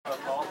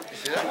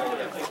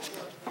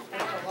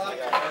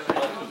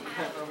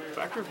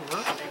Factor from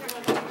her?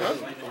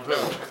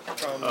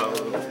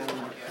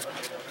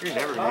 You're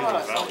never going to use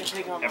this valley,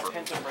 ever.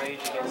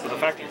 So the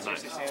factor's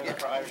nice.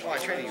 Well, I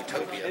traded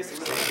Utopia. Okay. It's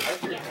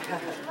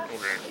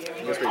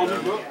pretty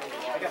dumb.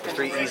 It's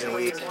pretty easy and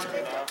weak.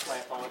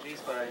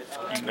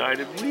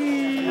 United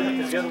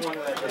League.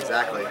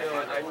 Exactly.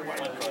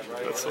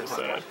 That's so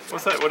sad.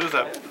 What's that? What is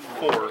that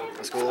for?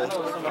 School.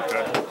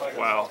 Okay.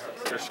 Wow.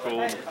 Your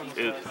school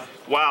is.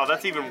 Wow,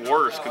 that's even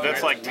worse because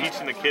that's like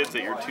teaching the kids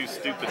that you're too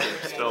stupid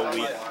to spell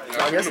weak.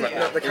 I guess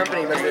the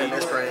company must have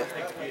misprint.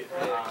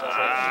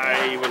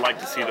 I would like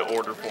to see the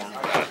order form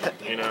for that,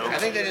 you know? I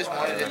think they just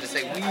wanted it to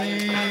say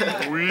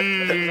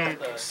Weak.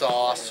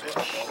 sauce.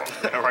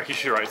 Right, you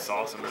should write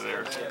sauce under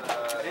there.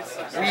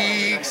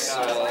 Weak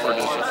sauce. Or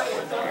just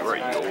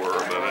write your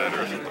above it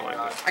or something like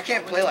that. I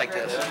can't play like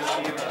this.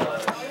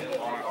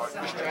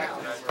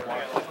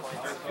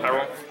 I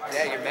roll?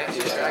 Yeah, your match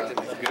distracted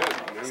me.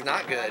 It's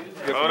not good.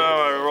 Oh no,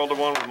 I rolled a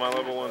 1 with my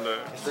level 1 die.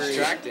 It's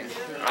distracting.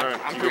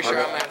 Alright, I'm pretty sure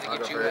I'm going to have to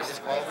get you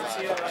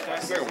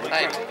disqualified.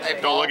 Hey,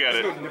 don't look at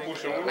it.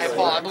 Hey,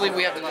 Paul, I believe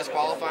we have to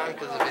disqualify him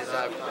because of his...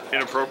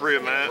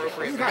 Inappropriate match.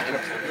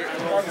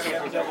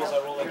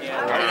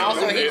 And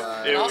also,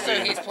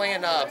 he's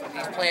playing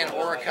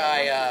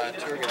Orakai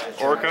Tour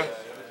Guide. Orca?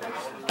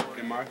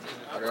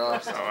 Oh,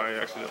 I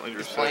accidentally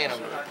drew 6. playing him.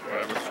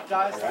 Whatever.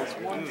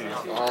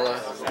 Alla.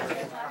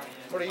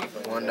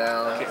 One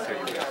down.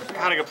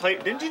 God, I could play.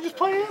 Didn't you just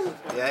play him?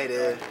 Yeah, he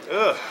did.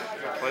 Ugh.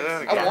 Play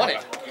that again. I won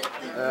it.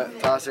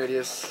 Toss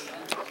radius.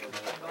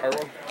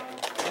 Did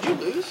you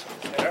lose?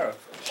 Yeah.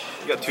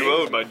 You got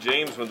 2-0'd by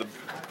James with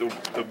the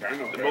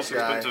most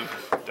expensive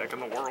deck in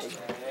the world.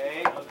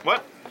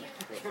 What?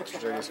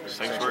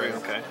 Sanctuary,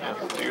 okay. Yeah,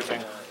 do your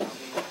thing.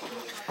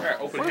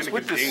 What is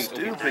with this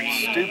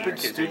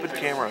stupid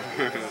camera?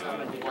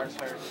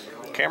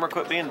 Camera,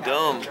 quit being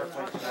dumb.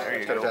 There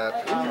you go.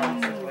 I'm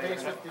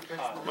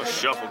gonna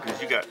shuffle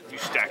because you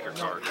stack your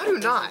cards. I do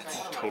not.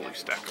 Totally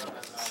stack them.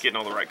 Getting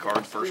all the right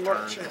cards first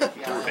turn.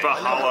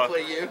 Bahala,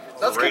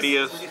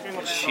 Radius,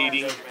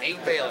 cheating. 8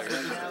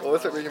 failures. Well,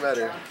 what's it really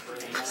matter?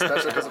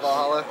 Special because of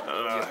Valhalla?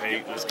 I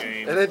hate this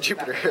game. And then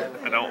Jupiter.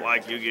 I don't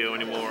like YuGiOh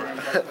anymore.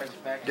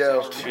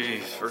 Go.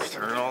 Jeez, first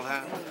turn, all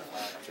that.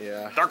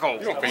 Yeah. Darkhold.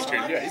 You don't face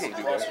change. Yeah, you don't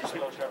do that.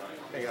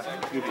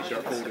 You'll get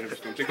Darkhold and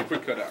everything. Take a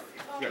quick cut out.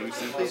 You got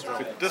loose ends.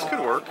 This could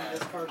work,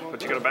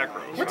 but you got a back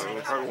row, so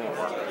it probably won't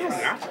work.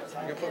 Yeah.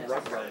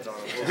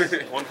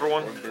 1 for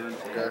 1.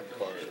 Okay.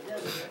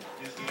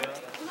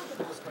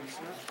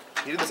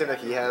 You did the same deck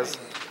he has.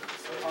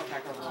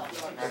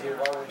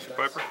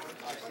 Piper?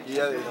 You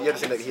have the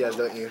same deck he has,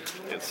 don't you?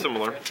 It's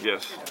similar,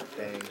 yes.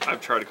 Dang.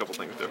 I've tried a couple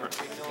things different.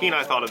 He and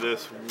I thought of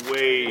this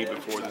way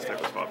before this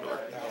deck was popular.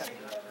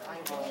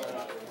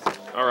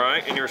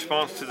 Alright, in your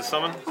response to the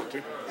summon?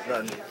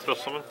 None. Special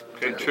summon?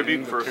 Okay,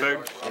 tribute for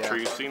effect. I'm sure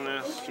you've seen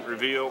this.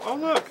 Reveal. Oh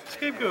look,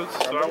 scapegoats.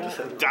 So I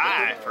won't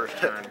die first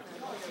turn.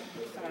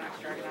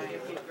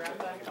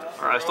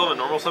 Alright, I still haven't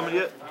normal summoned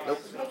yet?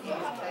 Nope.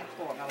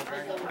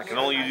 I can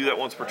only do that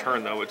once per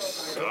turn though, which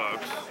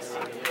sucks.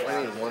 What do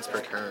you mean once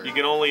per turn? You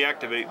can only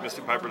activate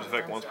Mystic Piper's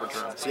effect once per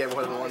turn. So you have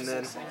more than one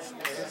then?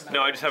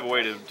 No, I just have a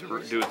way to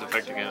do its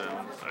effect again,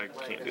 and I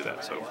can't do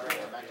that, so.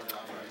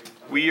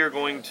 We are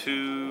going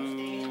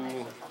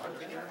to...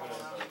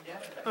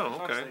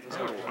 Oh, okay.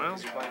 Oh, well.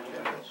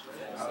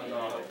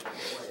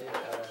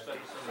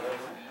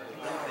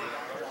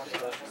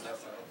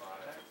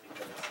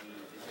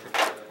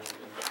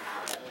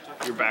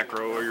 Your back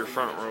row or your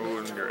front row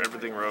and your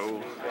everything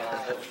row.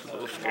 It's a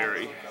little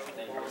scary.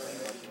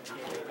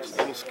 It's a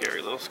little scary,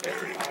 a little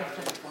scary.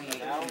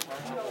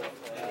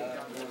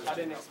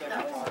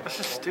 That's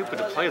just stupid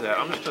to play that.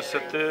 I'm just gonna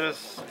set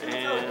this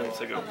and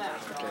say go.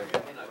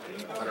 Okay.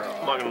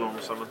 I'm not gonna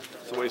normal summon.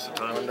 It's a waste of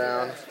time. One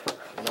down.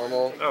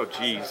 Normal. Oh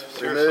jeez.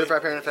 Remove by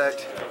parent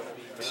effect.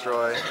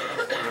 Destroy.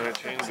 I'm gonna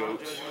change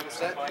goats.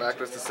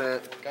 Backless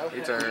descent.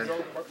 Return.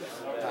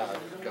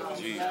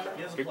 Jeez.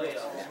 It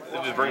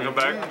just brings them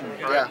back?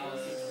 Yeah.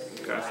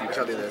 Okay. I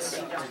shall do this.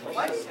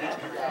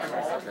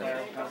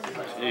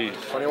 Jeez.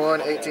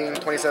 21, 18,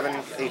 27,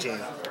 18.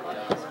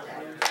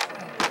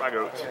 My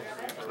goats.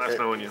 It's nice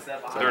knowing you.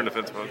 They're in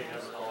defense mode.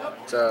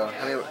 So,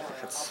 how many?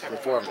 It's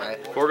 4 of them,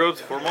 right? 4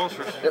 goats, 4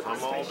 monsters. Yep.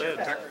 I'm all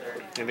dead.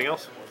 Anything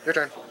else? Your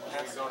turn.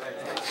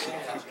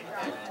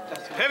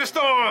 Heavy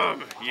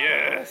Storm!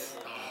 Yes!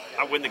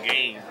 I win the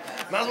game.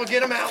 Might as well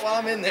get him out while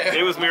I'm in there.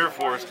 It was Mirror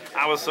Force.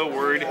 I was so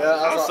worried. Yeah,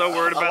 I was so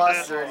worried about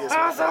lost that. Xerdius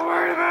I was so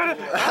worried about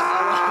it.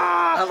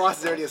 Ah! I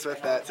lost Xerdius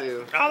with that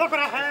too. Oh, look what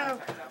I have.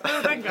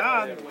 Oh, thank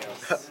God.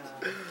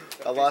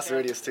 I lost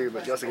Xerdius too,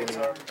 but you also gave me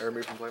a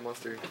remove from play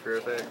monster for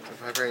effect.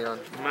 Hyperion.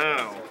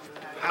 No.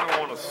 I don't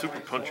want to super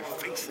punch your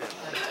face in.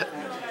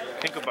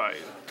 Think about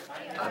it.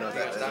 I know what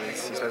that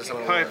is. You spend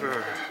someone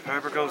Piper.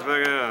 Piper comes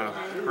back out.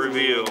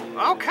 Reveal.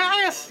 Oh,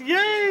 Caius!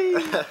 Yay!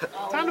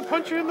 Time to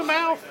punch you in the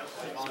mouth.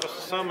 Special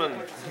summon.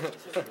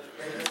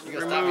 You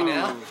gonna stop me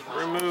now?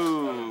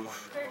 Remove.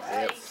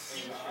 Yep.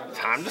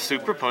 Time to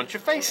super punch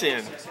your face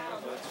in.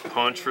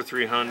 Punch for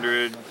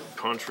 300.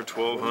 punch for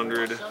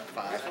 1,200. Wait,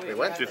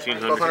 what?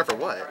 1,500. 1,200 for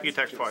what? He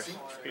attacks twice.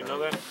 You know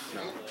that?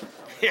 No.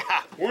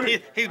 Yeah,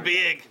 he's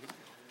big.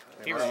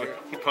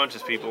 He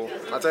punches people.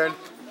 My turn.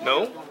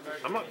 No,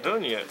 I'm not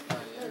done yet.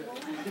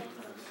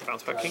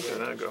 Bounce back Kingston,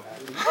 then I go.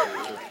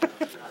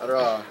 I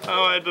draw.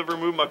 Oh, I had to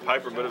remove my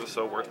Piper, but it was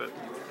so worth it.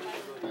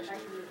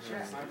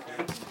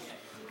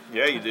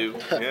 Yeah, you do.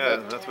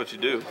 Yeah, that's what you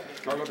do.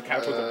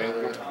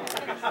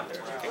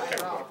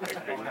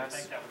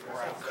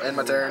 End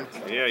my turn.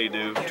 Yeah, you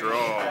do. Draw.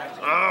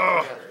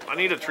 Oh, I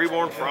need a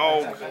Treeborn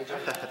Frog.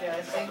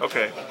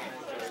 Okay.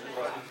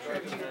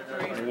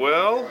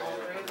 Well,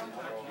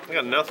 I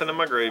got nothing in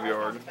my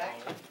graveyard.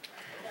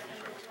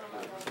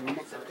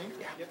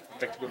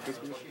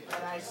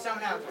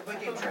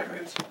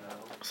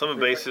 Summon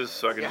bases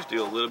so I can just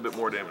deal a little bit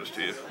more damage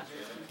to you.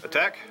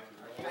 Attack.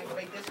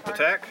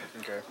 Attack.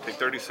 Okay. Take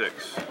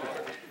 36.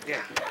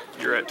 Yeah.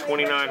 You're at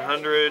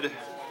 2,900.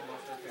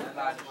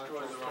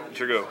 It's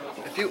your go.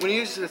 When you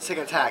use the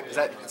second attack, is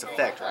that its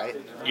effect, right?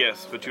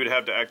 Yes, but you would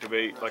have to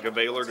activate like a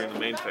Baylor during the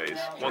main phase.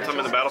 Once I'm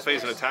in the battle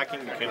phase and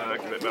attacking, you cannot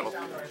activate battle.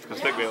 Because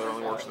Stick Baylor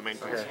only works in the main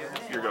phase.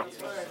 Okay. Your go.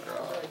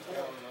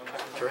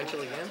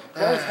 Torrential again?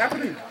 Oh, it's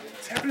happening.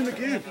 It's happening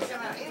again.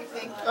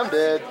 I'm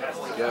dead.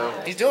 Go.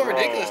 He's doing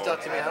ridiculous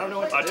stuff to me. I don't know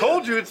what to I do.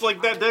 told you, it's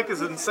like that deck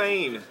is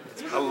insane.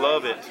 I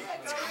love it.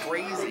 It's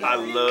crazy. I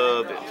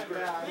love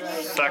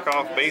it. Sack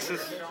off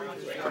bases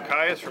for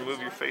Caius. Remove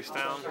your face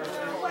down.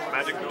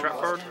 Magic trap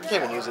card.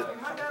 Can't even use it.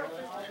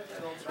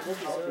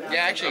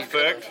 Yeah, actually,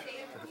 Effect.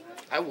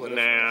 I would.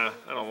 Nah,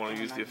 I don't want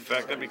to use the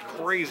effect. That'd be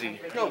crazy.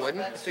 No, it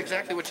wouldn't. It's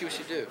exactly what you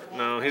should do.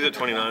 No, he's at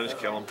 29. Just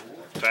kill him.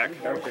 Attack.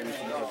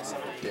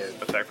 Dead.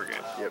 Attack for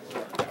game. Yep.